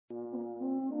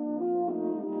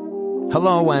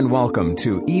Hello and welcome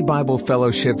to E-Bible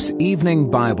Fellowship's Evening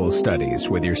Bible Studies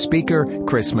with your speaker,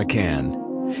 Chris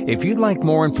McCann. If you'd like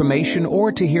more information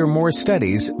or to hear more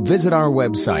studies, visit our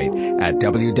website at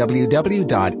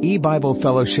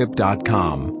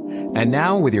www.ebiblefellowship.com. And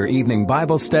now with your evening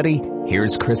Bible study,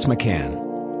 here's Chris McCann.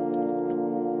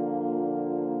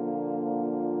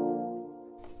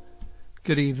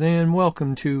 Good evening and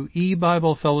welcome to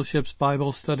E-Bible Fellowship's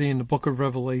Bible study in the book of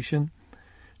Revelation.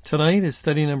 Tonight is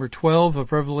study number 12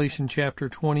 of Revelation chapter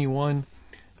 21,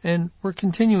 and we're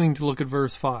continuing to look at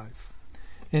verse 5.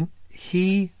 And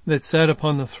he that sat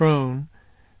upon the throne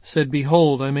said,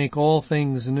 Behold, I make all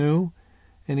things new.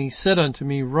 And he said unto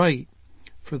me, Write,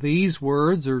 for these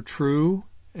words are true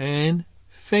and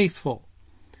faithful.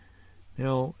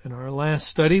 Now, in our last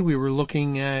study, we were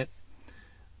looking at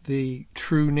the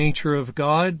true nature of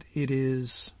God. It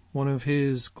is one of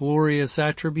his glorious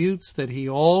attributes that he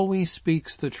always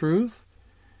speaks the truth,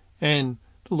 and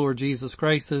the Lord Jesus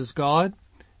Christ is God,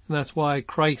 and that's why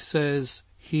Christ says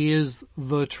he is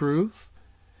the truth.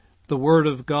 The Word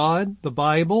of God, the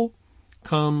Bible,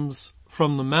 comes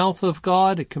from the mouth of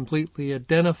God. It completely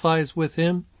identifies with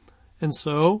him, and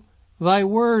so thy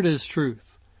Word is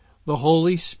truth. The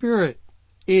Holy Spirit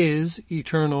is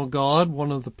eternal God,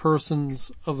 one of the persons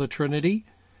of the Trinity,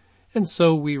 and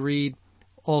so we read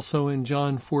also in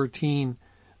John 14,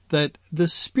 that the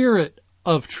Spirit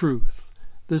of truth,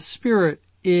 the Spirit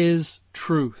is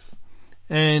truth.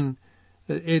 And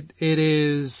it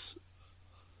is,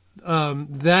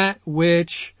 that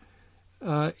which,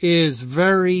 is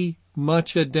very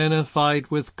much identified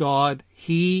with God.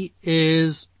 He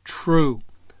is true.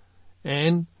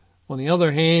 And on the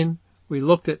other hand, we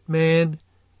looked at man,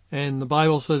 and the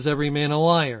Bible says every man a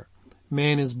liar.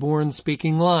 Man is born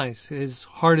speaking lies. His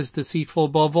heart is deceitful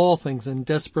above all things and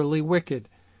desperately wicked.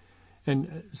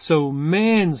 And so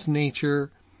man's nature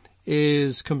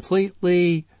is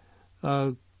completely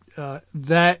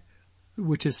that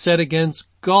which is set against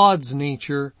God's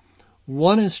nature.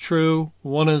 One is true,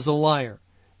 one is a liar.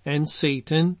 And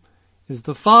Satan is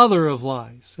the father of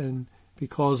lies. And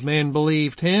because man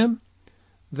believed him,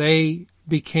 they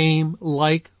became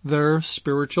like their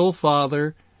spiritual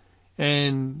father,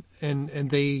 and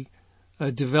they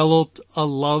developed a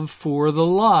love for the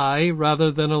lie rather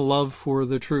than a love for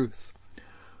the truth.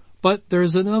 But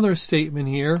there's another statement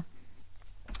here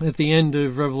at the end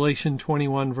of Revelation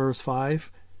 21 verse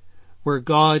 5, where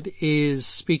God is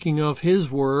speaking of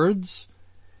his words,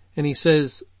 and he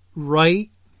says, Write,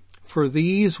 for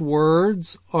these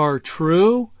words are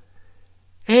true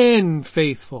and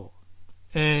faithful.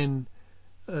 And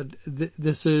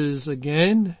this is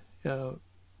again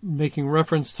making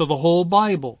reference to the whole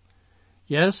Bible.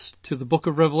 Yes, to the book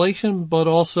of Revelation, but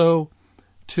also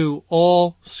to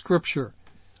all Scripture.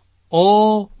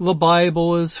 All the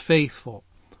Bible is faithful.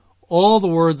 All the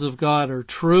words of God are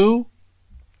true,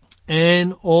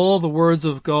 and all the words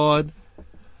of God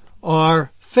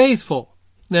are faithful.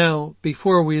 Now,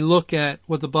 before we look at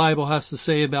what the Bible has to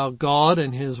say about God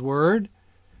and his word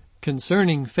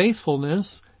concerning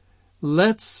faithfulness,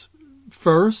 let's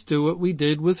first do what we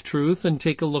did with truth and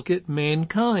take a look at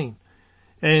mankind.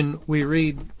 And we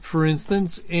read, for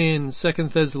instance, in 2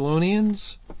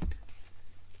 Thessalonians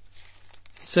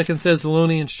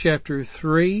chapter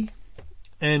 3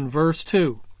 and verse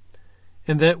 2,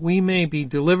 and that we may be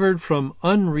delivered from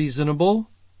unreasonable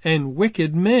and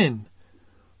wicked men,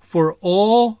 for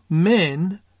all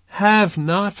men have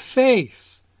not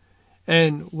faith.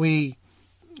 And we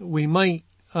might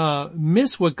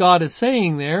miss what God is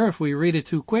saying there if we read it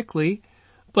too quickly,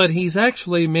 but he's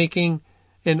actually making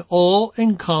an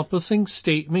all-encompassing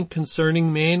statement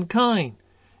concerning mankind,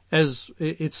 as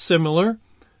it's similar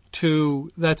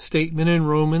to that statement in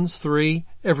Romans 3,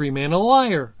 every man a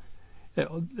liar.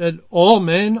 That all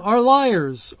men are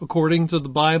liars, according to the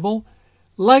Bible.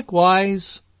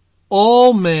 Likewise,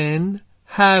 all men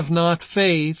have not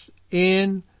faith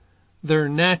in their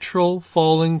natural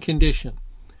fallen condition,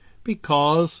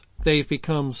 because they've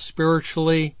become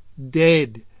spiritually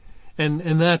dead.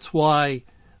 And that's why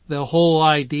the whole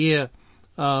idea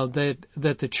that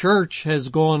the church has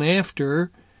gone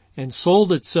after and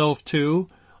sold itself to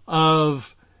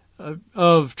of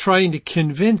trying to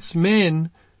convince men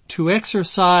to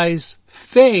exercise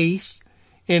faith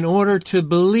in order to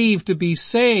believe to be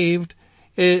saved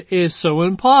is so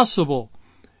impossible.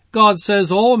 God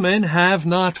says all men have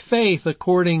not faith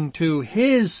according to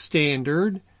his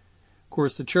standard. Of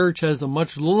course, the church has a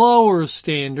much lower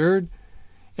standard,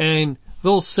 and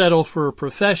they'll settle for a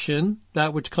profession,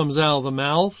 that which comes out of the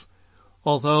mouth,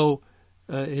 although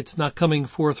it's not coming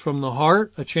forth from the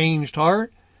heart, a changed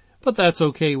heart. But that's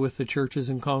okay with the churches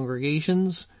and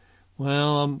congregations.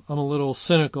 Well, I'm a little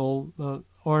cynical,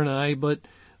 aren't I? But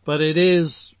it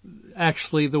is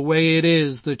actually the way it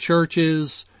is. The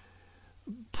churches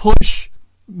push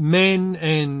men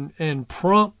and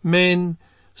prompt men,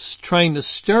 trying to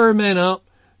stir men up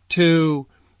to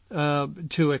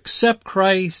accept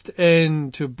Christ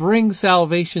and to bring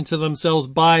salvation to themselves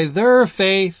by their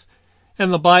faith.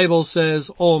 And the Bible says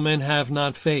all men have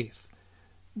not faith,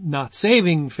 not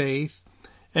saving faith,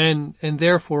 and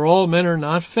therefore all men are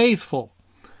not faithful.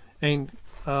 And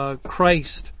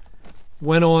Christ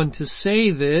went on to say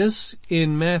this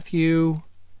in Matthew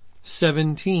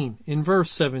 17, in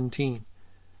verse 17.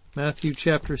 Matthew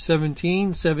chapter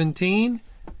 17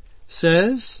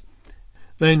 says,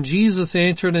 "Then Jesus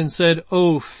answered and said,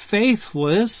 O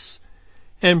faithless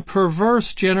and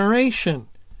perverse generation,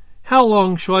 how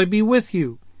long shall I be with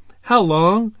you? How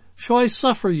long shall I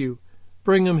suffer you?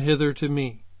 Bring him hither to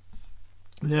me."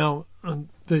 Now,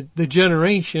 the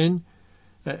generation,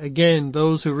 again,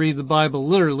 those who read the Bible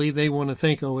literally, they want to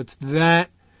think, oh, it's that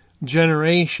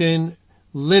generation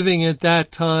living at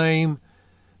that time,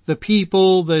 the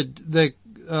people that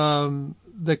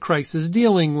Christ is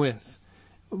dealing with.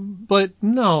 But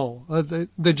no,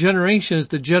 the generation is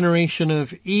the generation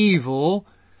of evil.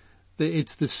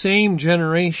 It's the same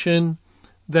generation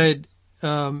that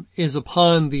is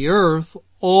upon the earth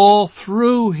all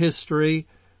through history,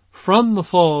 from the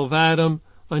fall of Adam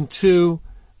unto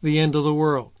the end of the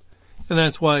world. And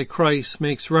that's why Christ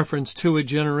makes reference to a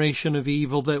generation of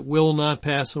evil that will not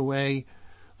pass away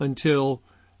until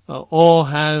all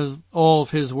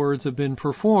of his words have been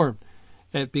performed.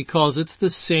 Because it's the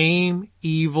same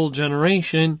evil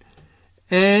generation.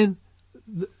 And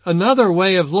another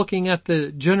way of looking at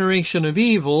the generation of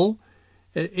evil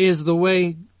is the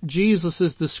way Jesus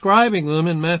is describing them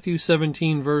in Matthew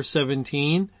 17 verse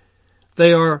 17.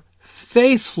 They are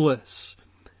faithless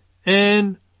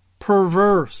and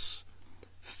perverse.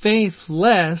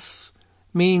 Faithless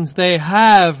means they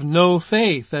have no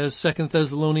faith, as 2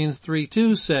 Thessalonians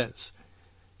 3:2 says.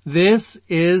 This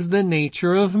is the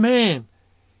nature of man.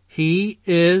 He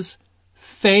is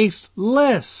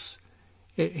faithless.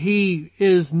 He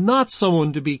is not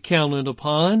someone to be counted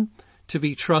upon, to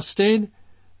be trusted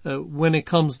when it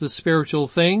comes to spiritual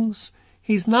things.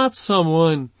 He's not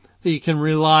someone that you can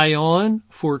rely on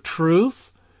for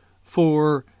truth,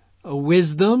 for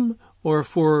wisdom, or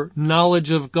for knowledge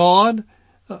of God.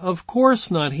 Of course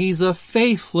not. He's a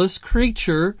faithless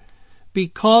creature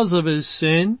because of his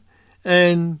sin,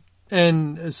 and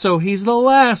so he's the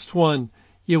last one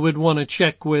you would want to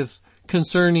check with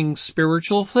concerning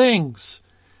spiritual things.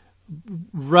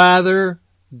 Rather,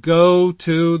 go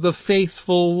to the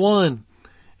faithful one.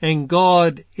 And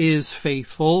God is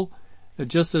faithful,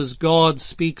 just as God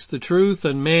speaks the truth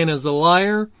and man is a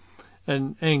liar,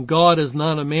 and God is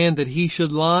not a man that he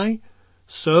should lie.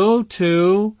 So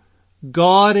too,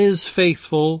 God is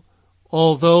faithful,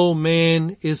 although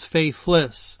man is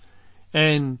faithless.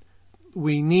 And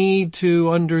we need to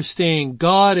understand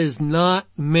God is not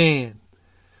man.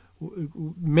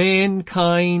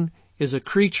 Mankind is a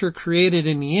creature created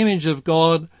in the image of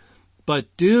God,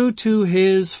 but due to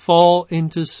his fall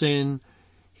into sin,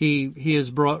 he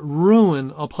has brought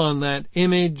ruin upon that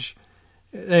image,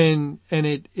 and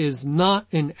it is not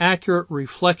an accurate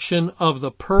reflection of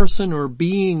the person or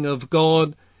being of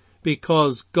God,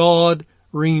 because God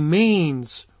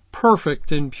remains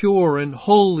perfect and pure and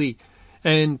holy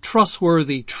and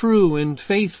trustworthy, true and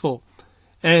faithful.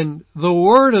 And the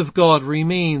Word of God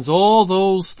remains all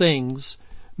those things.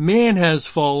 Man has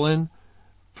fallen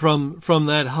from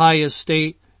that high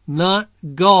estate, not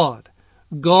God.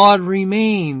 God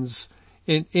remains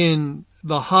in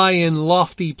the high and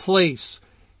lofty place.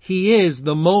 He is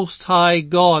the Most High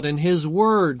God, and His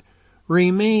Word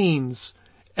remains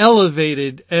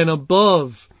elevated and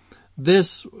above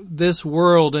this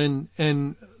world and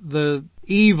the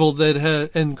evil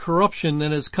and corruption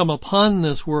that has come upon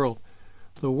this world.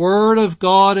 The Word of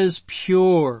God is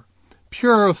pure,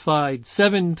 purified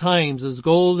 7 times as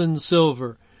gold and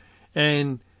silver,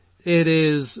 and it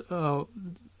is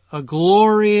a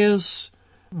glorious,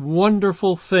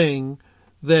 wonderful thing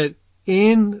that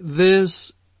in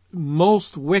this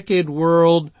most wicked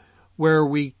world, where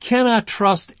we cannot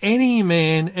trust any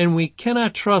man and we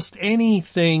cannot trust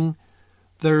anything,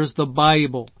 there's the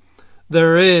Bible.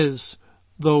 There is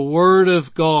the Word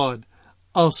of God,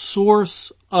 a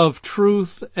source of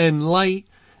truth and light,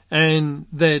 and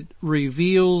that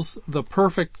reveals the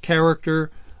perfect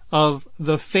character of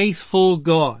the faithful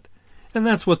God. And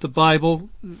that's what the Bible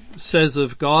says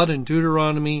of God in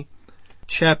Deuteronomy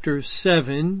chapter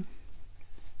 7.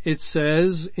 It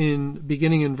says,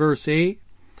 beginning in verse 8,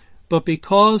 But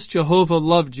because Jehovah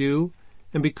loved you,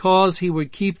 and because he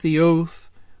would keep the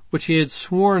oath which he had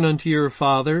sworn unto your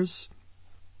fathers,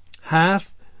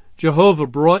 hath Jehovah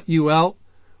brought you out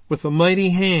with a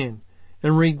mighty hand,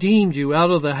 and redeemed you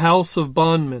out of the house of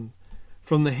bondmen,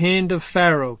 from the hand of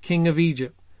Pharaoh, king of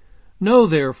Egypt. Know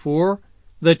therefore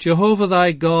that Jehovah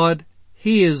thy God,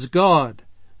 he is God,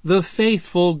 the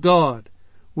faithful God,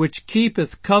 which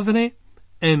keepeth covenant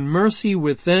and mercy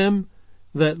with them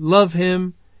that love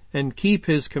him and keep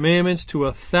his commandments to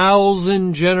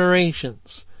 1,000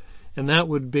 generations. And that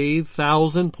would be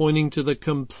 1,000 pointing to the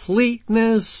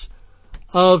completeness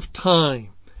of time.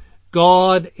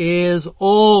 God is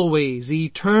always,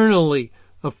 eternally,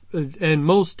 and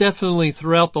most definitely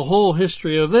throughout the whole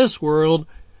history of this world,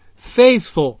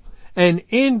 faithful, and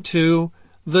into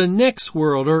the next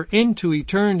world or into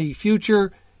eternity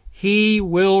future, he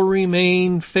will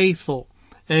remain faithful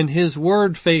and his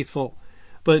word faithful.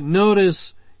 But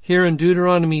notice here in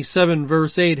Deuteronomy 7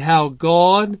 verse 8 how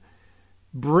God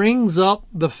brings up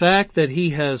the fact that he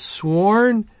has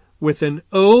sworn with an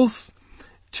oath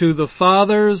to the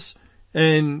fathers,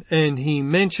 and he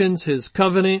mentions his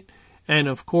covenant. And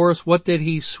of course, what did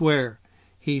he swear?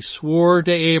 He swore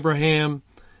to Abraham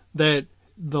that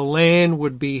the land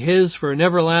would be his for an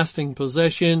everlasting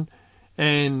possession,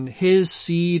 and his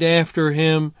seed after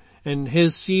him, and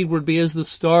his seed would be as the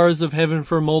stars of heaven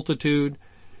for multitude.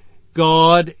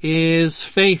 God is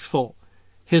faithful.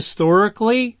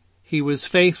 Historically, he was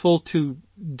faithful to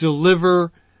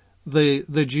deliver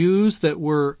the Jews that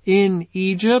were in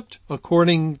Egypt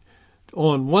according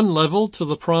on one level to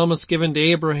the promise given to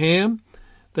Abraham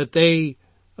that they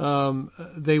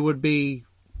would be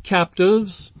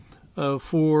captives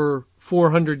for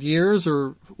 400 years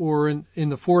or in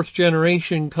the fourth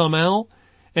generation come out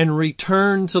and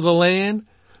return to the land.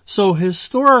 So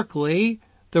historically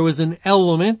there was an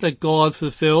element that God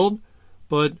fulfilled,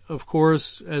 but of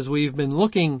course as we've been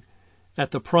looking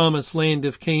at the promised land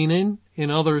of Canaan in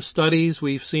other studies,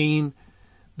 we've seen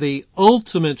the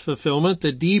ultimate fulfillment,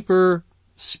 the deeper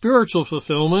spiritual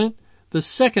fulfillment. The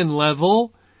second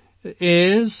level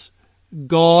is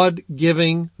God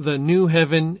giving the new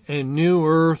heaven and new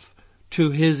earth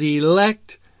to his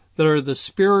elect that are the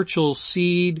spiritual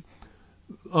seed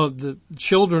of the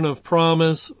children of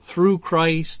promise through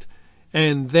Christ.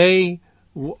 And they,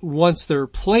 once they're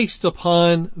placed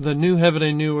upon the new heaven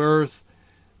and new earth,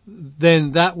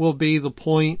 then that will be the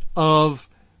point of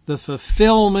the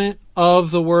fulfillment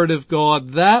of the Word of God.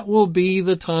 That will be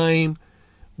the time,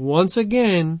 once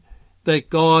again, that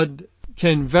God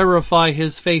can verify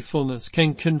his faithfulness,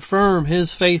 can confirm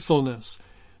his faithfulness,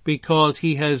 because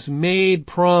he has made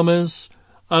promise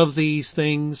of these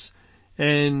things,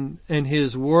 and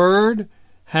his word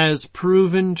has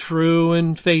proven true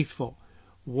and faithful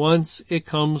once it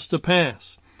comes to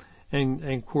pass. And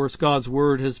of course God's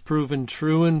word has proven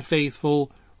true and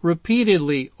faithful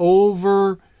repeatedly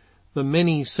over the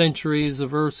many centuries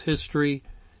of earth's history,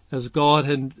 as God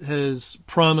has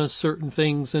promised certain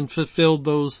things and fulfilled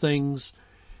those things.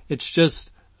 It's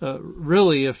just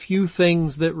really a few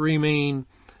things that remain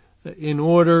in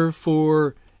order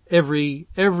for every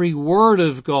word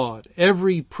of God,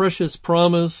 every precious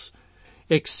promise,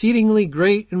 exceedingly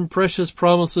great and precious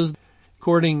promises,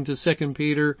 according to 2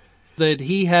 Peter, that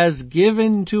he has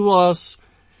given to us.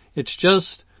 It's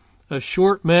just a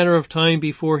short matter of time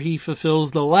before he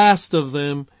fulfills the last of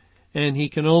them, and he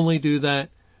can only do that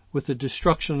with the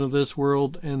destruction of this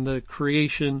world and the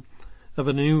creation of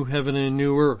a new heaven and a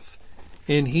new earth.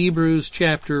 In Hebrews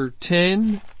chapter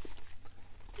 10,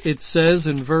 it says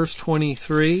in verse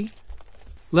 23,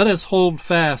 "Let us hold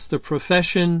fast the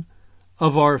profession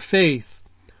of our faith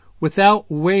without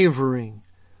wavering,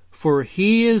 for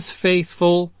he is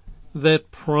faithful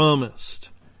that promised."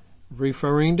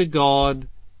 Referring to God,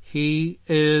 he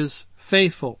is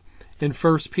faithful. In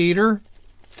 1 Peter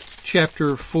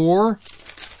chapter 4,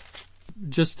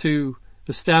 just to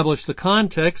establish the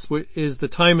context, which is the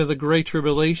time of the Great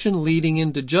Tribulation leading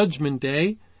into Judgment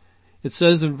Day, it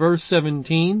says in verse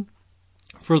 17,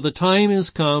 "For the time is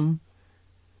come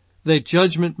that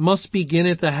judgment must begin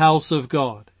at the house of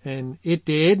God." And it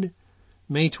did,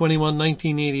 May 21,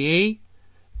 1988,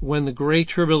 when the Great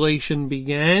Tribulation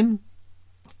began.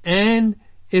 "And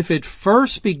if it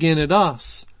first begin at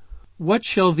us, what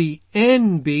shall the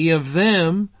end be of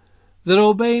them that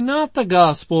obey not the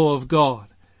gospel of God?"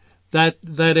 That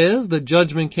is, the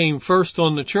judgment came first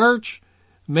on the church.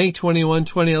 May 21,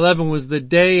 2011 was the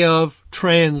day of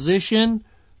transition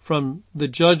from the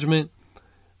judgment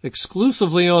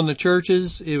exclusively on the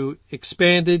churches. It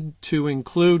expanded to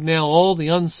include now all the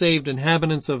unsaved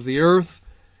inhabitants of the earth.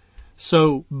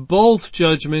 So both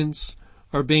judgments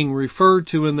are being referred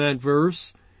to in that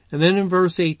verse. And then in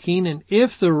verse 18, and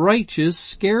if the righteous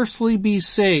scarcely be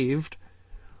saved,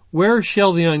 where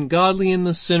shall the ungodly and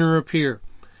the sinner appear?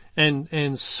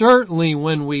 And certainly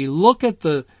when we look at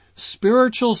the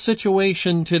spiritual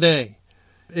situation today,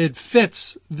 it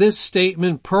fits this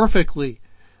statement perfectly.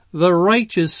 The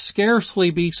righteous scarcely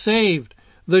be saved.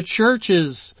 The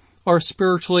churches are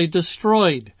spiritually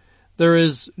destroyed. There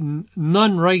is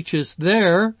none righteous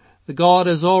there. God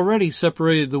has already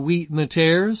separated the wheat and the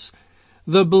tares.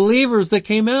 The believers that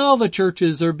came out of the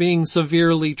churches are being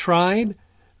severely tried.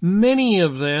 Many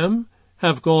of them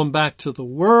have gone back to the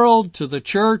world, to the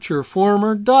church, or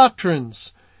former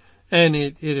doctrines. And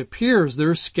it appears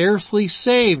they're scarcely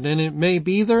saved, and it may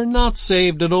be they're not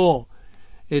saved at all.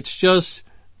 It's just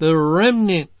the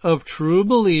remnant of true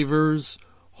believers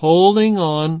holding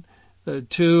on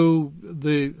to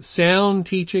the sound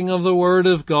teaching of the Word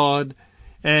of God,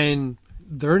 and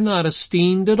they're not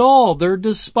esteemed at all. They're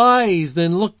despised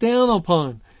and looked down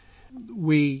upon.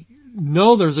 We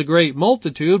know there's a great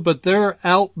multitude, but they're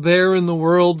out there in the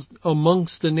world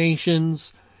amongst the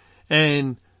nations,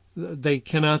 and they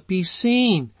cannot be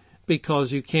seen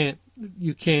because you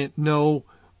can't know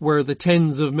where the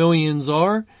tens of millions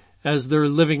are as they're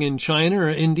living in China or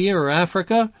India or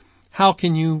Africa. How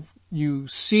can you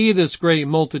see this great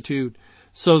multitude?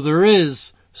 So there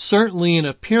is certainly an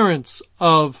appearance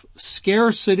of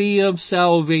scarcity of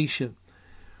salvation.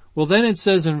 Well, then it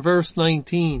says in verse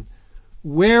 19,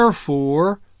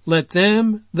 wherefore let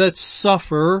them that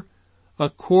suffer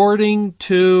according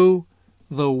to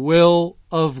the will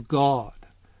of God.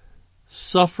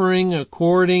 Suffering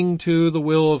according to the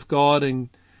will of God. And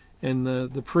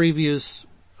the previous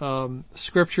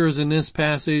scriptures in this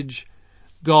passage,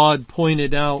 God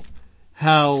pointed out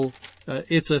how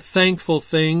it's a thankful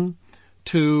thing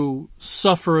to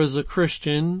suffer as a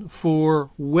Christian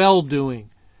for well-doing.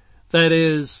 That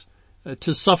is,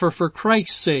 to suffer for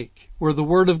Christ's sake or the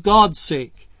Word of God's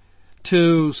sake.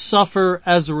 To suffer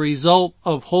as a result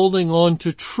of holding on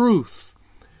to truth.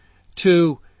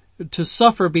 To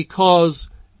suffer because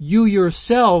you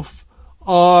yourself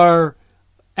are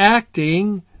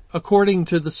acting according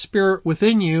to the Spirit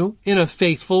within you in a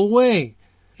faithful way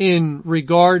in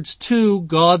regards to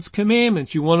God's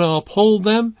commandments. You want to uphold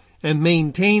them and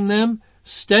maintain them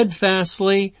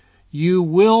steadfastly. You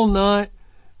will not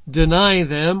deny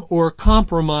them or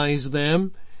compromise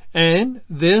them. And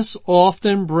this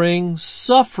often brings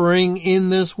suffering in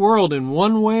this world in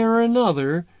one way or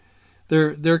another.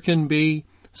 There can be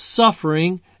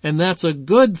suffering, and that's a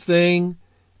good thing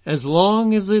as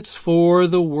long as it's for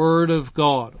the Word of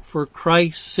God, for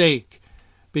Christ's sake,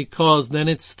 because then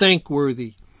it's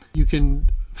thankworthy. You can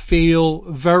feel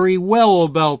very well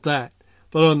about that.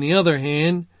 But on the other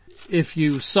hand, if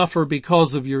you suffer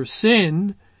because of your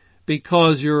sin,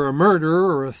 because you're a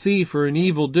murderer or a thief or an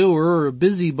evildoer or a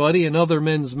busybody in other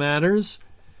men's matters,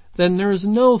 then there's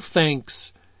no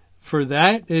thanks for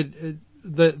that.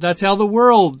 That's how the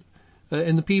world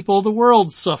and the people of the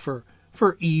world suffer,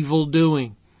 for evil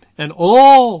doing. And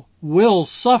all will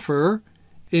suffer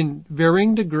in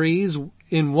varying degrees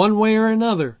in one way or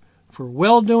another, for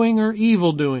well-doing or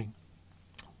evil-doing.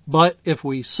 But if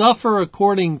we suffer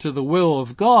according to the will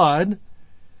of God,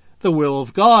 the will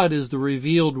of God is the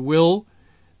revealed will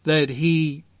that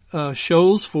He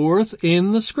shows forth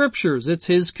in the Scriptures. It's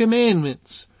His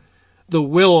commandments. The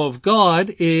will of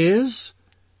God is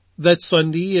that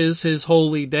Sunday is His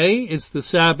holy day. It's the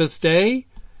Sabbath day.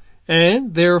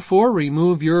 And therefore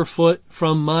remove your foot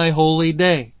from my holy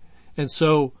day. And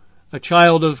so a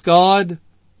child of God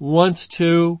wants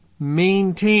to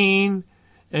maintain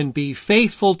and be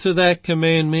faithful to that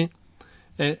commandment.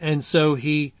 And so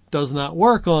he does not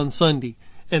work on Sunday.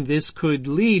 And this could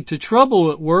lead to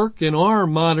trouble at work in our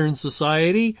modern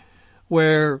society,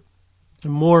 where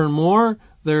more and more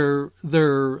they're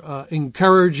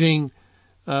encouraging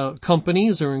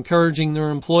companies are encouraging their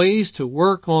employees to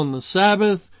work on the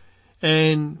Sabbath,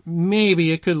 and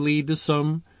maybe it could lead to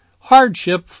some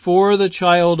hardship for the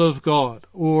child of God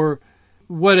or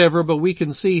whatever, but we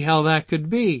can see how that could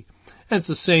be. It's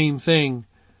the same thing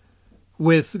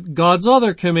with God's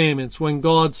other commandments. When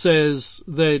God says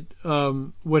that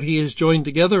what He has joined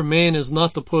together, man is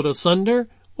not to put asunder.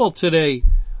 Well, today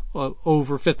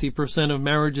over 50% of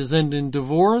marriages end in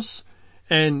divorce.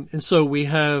 And so we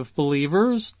have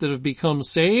believers that have become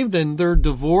saved and they're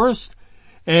divorced.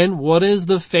 And what is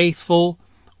the faithful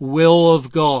will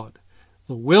of God?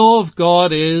 The will of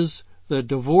God is the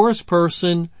divorced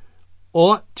person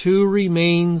ought to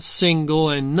remain single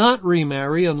and not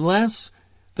remarry unless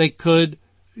they could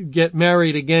get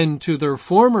married again to their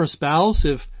former spouse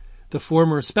if the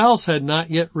former spouse had not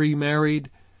yet remarried.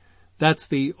 That's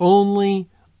the only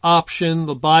option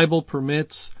the Bible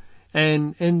permits.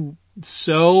 And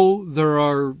so there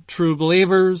are true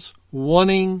believers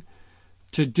wanting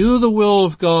to do the will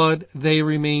of God. They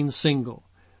remain single.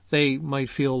 They might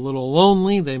feel a little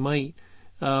lonely. They might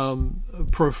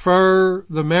prefer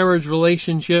the marriage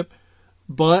relationship,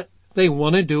 but they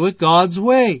want to do it God's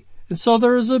way. And so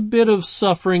there is a bit of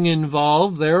suffering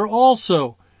involved there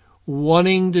also,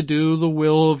 wanting to do the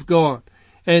will of God.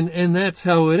 And that's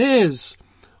how it is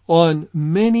on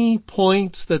many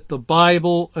points that the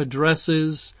Bible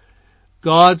addresses.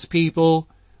 God's people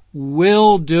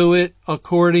will do it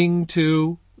according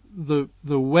to the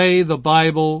way the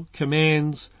Bible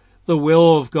commands the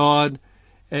will of God,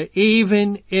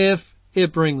 even if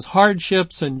it brings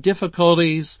hardships and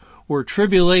difficulties or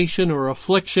tribulation or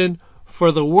affliction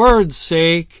for the word's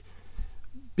sake,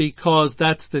 because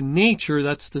that's the nature,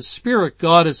 that's the spirit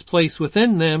God has placed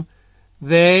within them.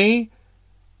 They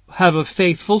have a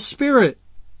faithful spirit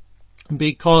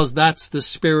because that's the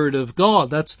Spirit of God.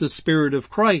 That's the Spirit of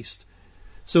Christ.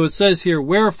 So it says here,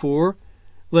 wherefore,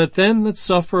 let them that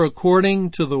suffer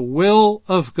according to the will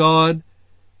of God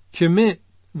commit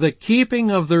the keeping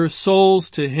of their souls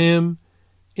to Him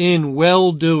in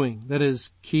well-doing. That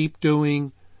is, keep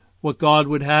doing what God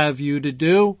would have you to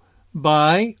do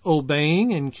by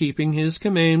obeying and keeping His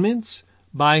commandments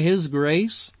by His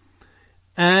grace,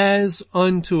 as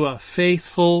unto a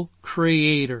faithful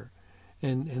Creator.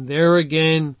 And there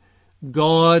again,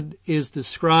 God is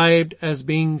described as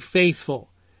being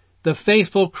faithful. The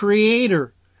faithful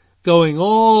Creator, going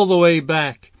all the way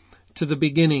back to the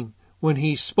beginning when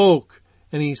He spoke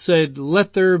and He said,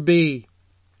 let there be.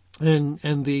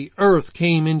 And the earth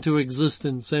came into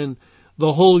existence and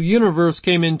the whole universe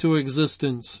came into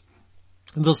existence.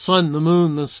 The sun, the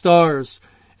moon, the stars,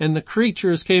 and the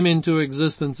creatures came into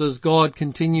existence as God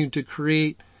continued to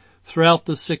create throughout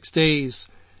the 6 days.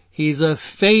 He's a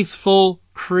faithful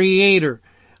Creator.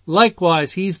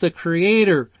 Likewise, He's the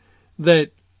Creator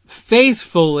that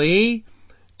faithfully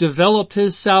developed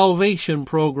His salvation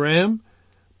program.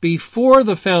 Before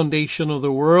the foundation of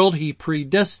the world, He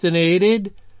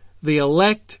predestinated the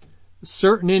elect,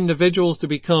 certain individuals to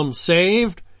become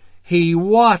saved. He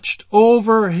watched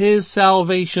over His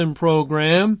salvation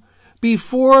program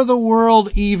before the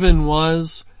world even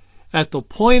was. At the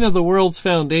point of the world's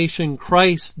foundation,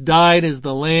 Christ died as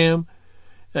the Lamb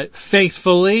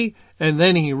faithfully, and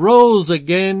then He rose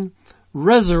again,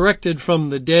 resurrected from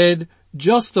the dead,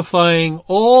 justifying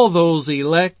all those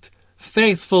elect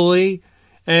faithfully,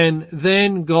 and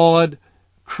then God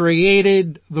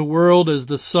created the world as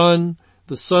the Son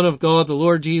of God, the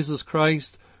Lord Jesus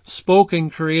Christ, spoke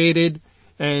and created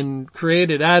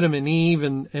Adam and Eve,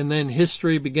 and then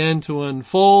history began to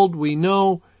unfold. We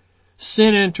know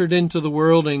sin entered into the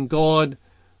world, and God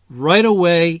right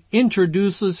away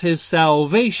introduces His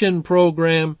salvation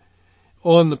program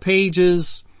on the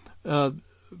pages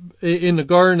in the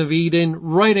Garden of Eden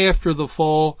right after the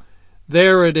fall.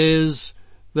 There it is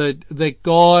that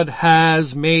God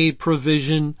has made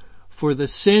provision for the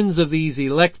sins of these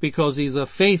elect because He's a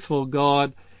faithful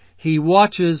God. He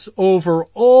watches over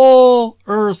all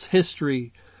earth's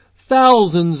history,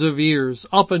 thousands of years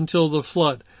up until the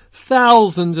flood,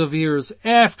 thousands of years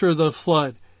after the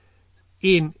flood,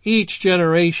 in each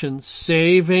generation,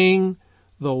 saving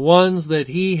the ones that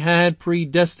He had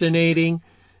predestinating,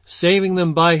 saving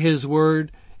them by His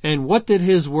word. And what did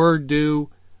His word do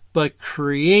but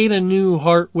create a new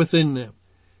heart within them?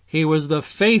 He was the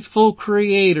faithful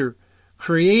Creator,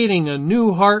 creating a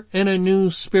new heart and a new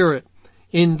spirit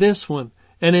in this one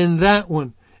and in that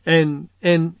one, and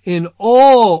in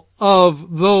all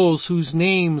of those whose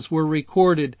names were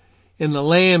recorded in the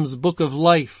Lamb's book of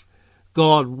life.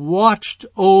 God watched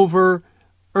over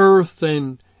earth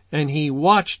and He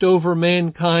watched over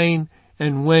mankind,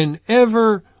 and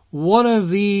whenever one of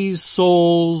these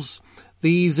souls,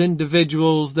 these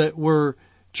individuals that were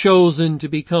chosen to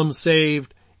become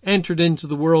saved, entered into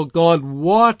the world, God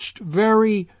watched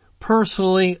very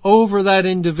personally over that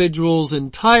individual's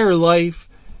entire life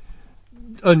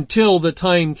until the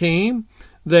time came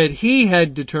that He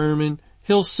had determined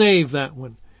He'll save that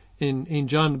one. In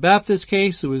John the Baptist's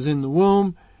case, it was in the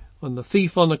womb. On the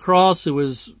thief on the cross, it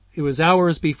was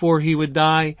hours before he would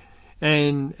die,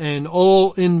 and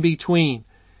all in between.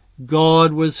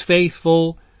 God was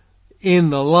faithful in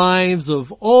the lives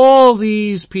of all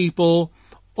these people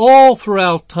all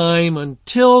throughout time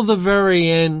until the very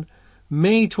end,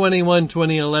 May 21,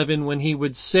 2011, when He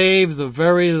would save the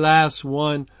very last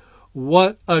one.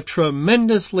 What a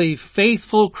tremendously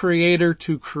faithful Creator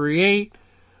to create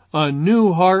a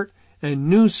new heart and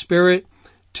new spirit,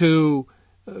 to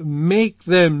make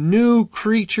them new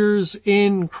creatures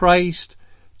in Christ,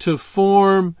 to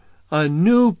form a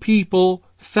new people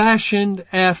fashioned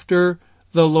after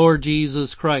the Lord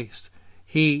Jesus Christ.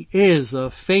 He is a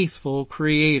faithful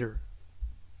Creator.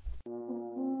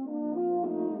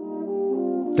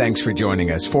 Thanks for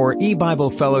joining us for E-Bible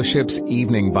Fellowship's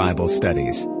Evening Bible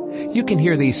Studies. You can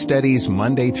hear these studies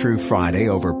Monday through Friday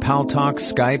over Paltalk,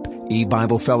 Skype,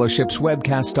 E-Bible Fellowship's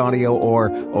webcast audio,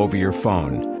 or over your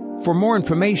phone. For more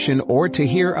information or to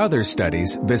hear other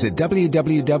studies, visit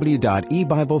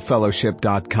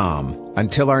www.ebiblefellowship.com.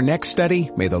 Until our next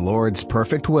study, may the Lord's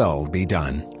perfect will be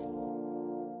done.